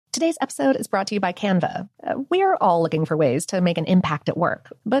Today's episode is brought to you by Canva. We're all looking for ways to make an impact at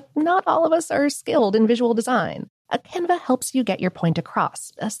work, but not all of us are skilled in visual design. Canva helps you get your point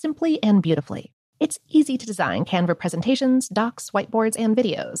across, simply and beautifully. It's easy to design Canva presentations, docs, whiteboards, and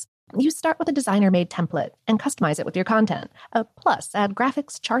videos. You start with a designer-made template and customize it with your content. Plus, add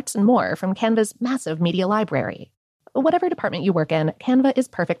graphics, charts, and more from Canva's massive media library. Whatever department you work in, Canva is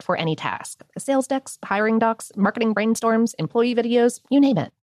perfect for any task. Sales decks, hiring docs, marketing brainstorms, employee videos, you name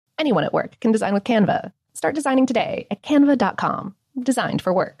it. Anyone at work can design with Canva. Start designing today at canva.com. Designed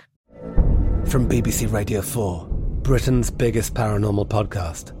for work. From BBC Radio 4, Britain's biggest paranormal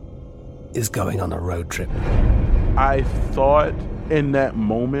podcast is going on a road trip. I thought in that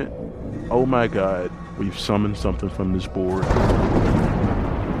moment, oh my God, we've summoned something from this board.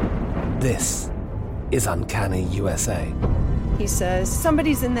 This is Uncanny USA. He says,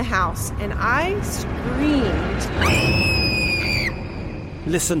 somebody's in the house, and I screamed.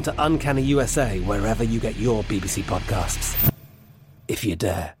 Listen to Uncanny USA wherever you get your BBC podcasts, if you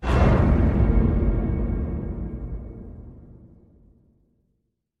dare.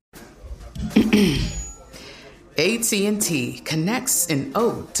 AT&T connects an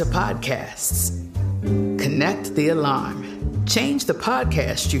ode to podcasts. Connect the alarm. Change the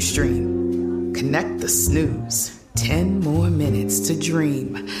podcast you stream. Connect the snooze. 10 more minutes to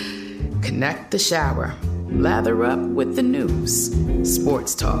dream. Connect the shower. Lather up with the news.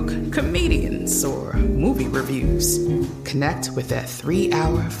 Sports talk, comedians, or movie reviews. Connect with that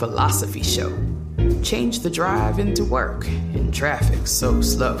 3-hour philosophy show. Change the drive into work in traffic so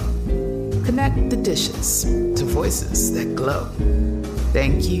slow. Connect the dishes to voices that glow.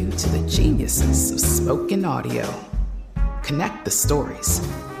 Thank you to the geniuses of spoken audio. Connect the stories.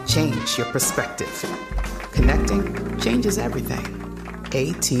 Change your perspective. Connecting changes everything.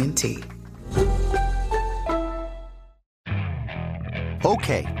 AT&T.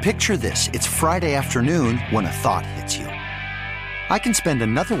 Okay, picture this. It's Friday afternoon when a thought hits you. I can spend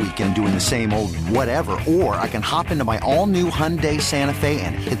another weekend doing the same old whatever, or I can hop into my all-new Hyundai Santa Fe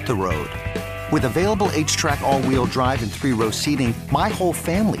and hit the road. With available H-Track all-wheel drive and 3-row seating, my whole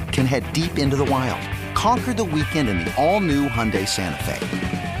family can head deep into the wild. Conquer the weekend in the all-new Hyundai Santa Fe.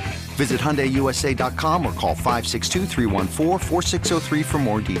 Visit HyundaiUSA.com or call 562-314-4603 for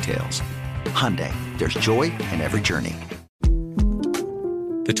more details. Hyundai, there's joy in every journey.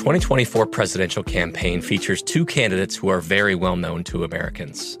 The 2024 presidential campaign features two candidates who are very well known to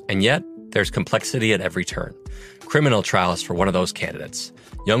Americans. And yet, there's complexity at every turn. Criminal trials for one of those candidates.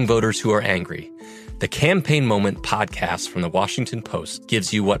 Young voters who are angry. The Campaign Moment podcast from the Washington Post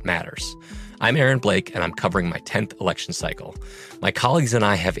gives you what matters. I'm Aaron Blake, and I'm covering my 10th election cycle. My colleagues and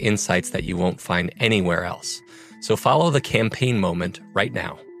I have insights that you won't find anywhere else. So follow the Campaign Moment right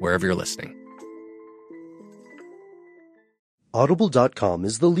now, wherever you're listening. Audible.com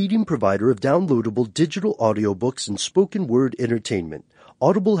is the leading provider of downloadable digital audiobooks and spoken word entertainment.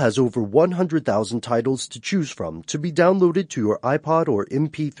 Audible has over 100,000 titles to choose from to be downloaded to your iPod or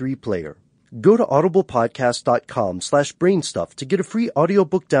MP3 player. Go to audiblepodcast.com/brainstuff to get a free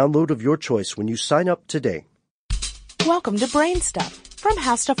audiobook download of your choice when you sign up today. Welcome to Brainstuff from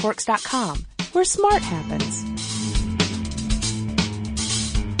HowStuffWorks.com, where smart happens.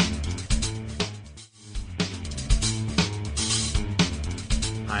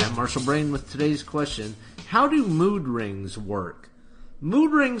 Hi, I'm Marshall Brain with today's question. How do mood rings work?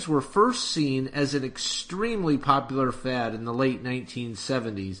 Mood rings were first seen as an extremely popular fad in the late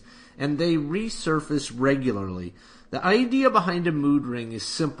 1970s, and they resurface regularly. The idea behind a mood ring is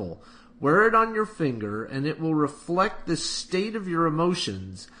simple. Wear it on your finger, and it will reflect the state of your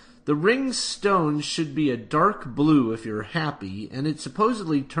emotions. The ring's stone should be a dark blue if you're happy, and it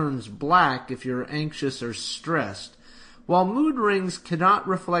supposedly turns black if you're anxious or stressed. While mood rings cannot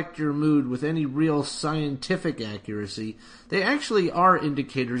reflect your mood with any real scientific accuracy, they actually are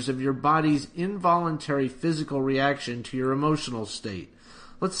indicators of your body's involuntary physical reaction to your emotional state.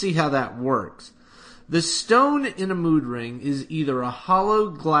 Let's see how that works. The stone in a mood ring is either a hollow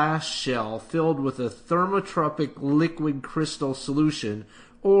glass shell filled with a thermotropic liquid crystal solution,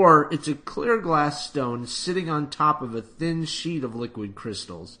 or it's a clear glass stone sitting on top of a thin sheet of liquid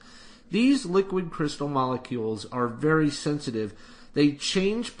crystals. These liquid crystal molecules are very sensitive. They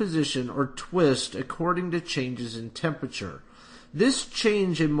change position or twist according to changes in temperature. This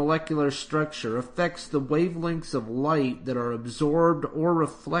change in molecular structure affects the wavelengths of light that are absorbed or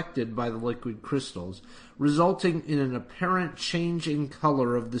reflected by the liquid crystals, resulting in an apparent change in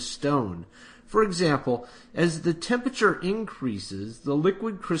color of the stone. For example, as the temperature increases, the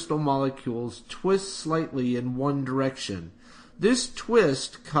liquid crystal molecules twist slightly in one direction. This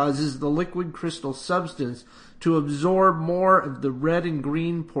twist causes the liquid crystal substance to absorb more of the red and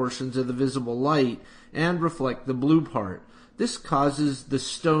green portions of the visible light and reflect the blue part. This causes the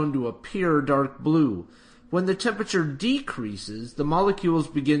stone to appear dark blue. When the temperature decreases, the molecules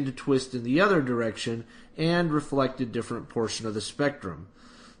begin to twist in the other direction and reflect a different portion of the spectrum.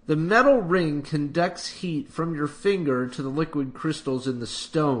 The metal ring conducts heat from your finger to the liquid crystals in the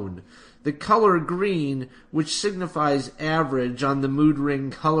stone. The color green, which signifies average on the mood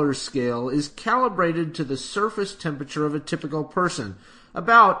ring color scale, is calibrated to the surface temperature of a typical person,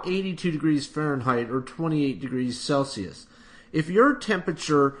 about 82 degrees Fahrenheit or 28 degrees Celsius. If your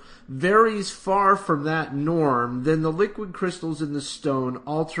temperature varies far from that norm, then the liquid crystals in the stone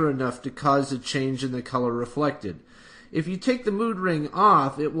alter enough to cause a change in the color reflected. If you take the mood ring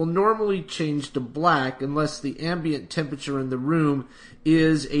off, it will normally change to black unless the ambient temperature in the room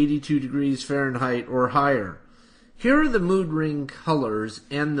is 82 degrees Fahrenheit or higher. Here are the mood ring colors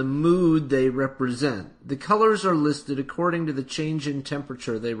and the mood they represent. The colors are listed according to the change in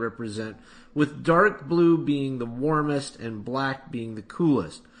temperature they represent, with dark blue being the warmest and black being the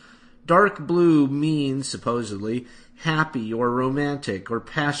coolest. Dark blue means, supposedly, happy or romantic or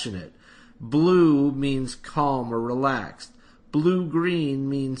passionate. Blue means calm or relaxed. Blue-green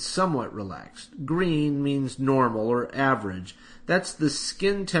means somewhat relaxed. Green means normal or average. That's the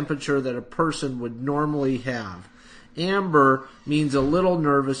skin temperature that a person would normally have. Amber means a little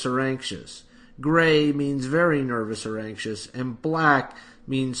nervous or anxious. Gray means very nervous or anxious. And black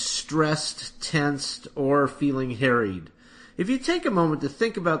means stressed, tensed, or feeling harried. If you take a moment to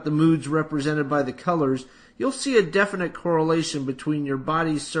think about the moods represented by the colors, you'll see a definite correlation between your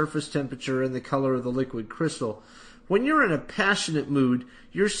body's surface temperature and the color of the liquid crystal. When you're in a passionate mood,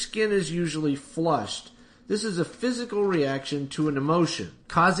 your skin is usually flushed. This is a physical reaction to an emotion,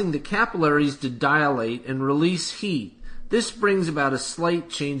 causing the capillaries to dilate and release heat. This brings about a slight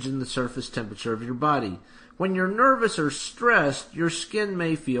change in the surface temperature of your body. When you're nervous or stressed, your skin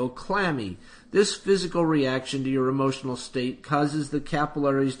may feel clammy. This physical reaction to your emotional state causes the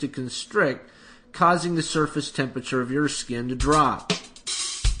capillaries to constrict, causing the surface temperature of your skin to drop.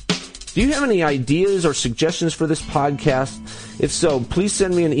 Do you have any ideas or suggestions for this podcast? If so, please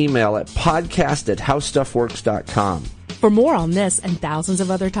send me an email at podcast@howstuffworks.com. For more on this and thousands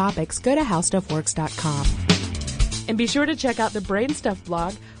of other topics, go to howstuffworks.com. And be sure to check out the Brain Stuff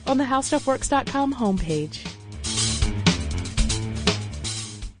blog on the howstuffworks.com homepage.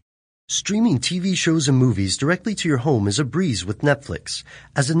 Streaming TV shows and movies directly to your home is a breeze with Netflix.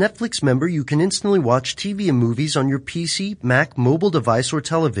 As a Netflix member, you can instantly watch TV and movies on your PC, Mac, mobile device, or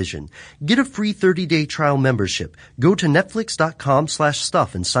television. Get a free 30-day trial membership. Go to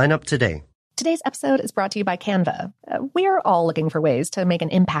netflix.com/stuff and sign up today. Today's episode is brought to you by Canva. We're all looking for ways to make an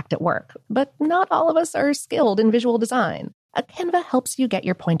impact at work, but not all of us are skilled in visual design. Canva helps you get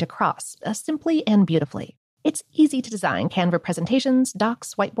your point across, simply and beautifully. It's easy to design Canva presentations,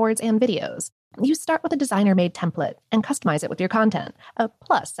 docs, whiteboards, and videos. You start with a designer-made template and customize it with your content.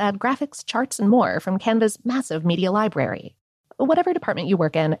 Plus, add graphics, charts, and more from Canva's massive media library. Whatever department you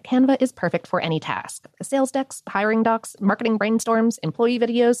work in, Canva is perfect for any task. Sales decks, hiring docs, marketing brainstorms, employee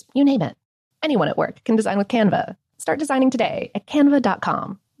videos, you name it. Anyone at work can design with Canva. Start designing today at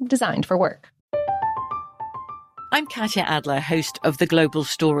canva.com. Designed for work. I'm Katya Adler, host of The Global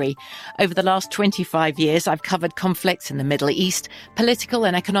Story. Over the last 25 years, I've covered conflicts in the Middle East, political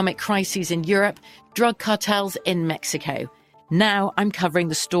and economic crises in Europe, drug cartels in Mexico. Now I'm covering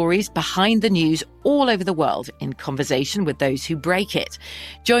the stories behind the news all over the world in conversation with those who break it.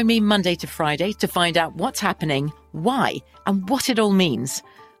 Join me Monday to Friday to find out what's happening, why, and what it all means.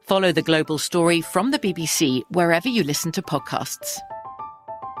 Follow The Global Story from the BBC wherever you listen to podcasts.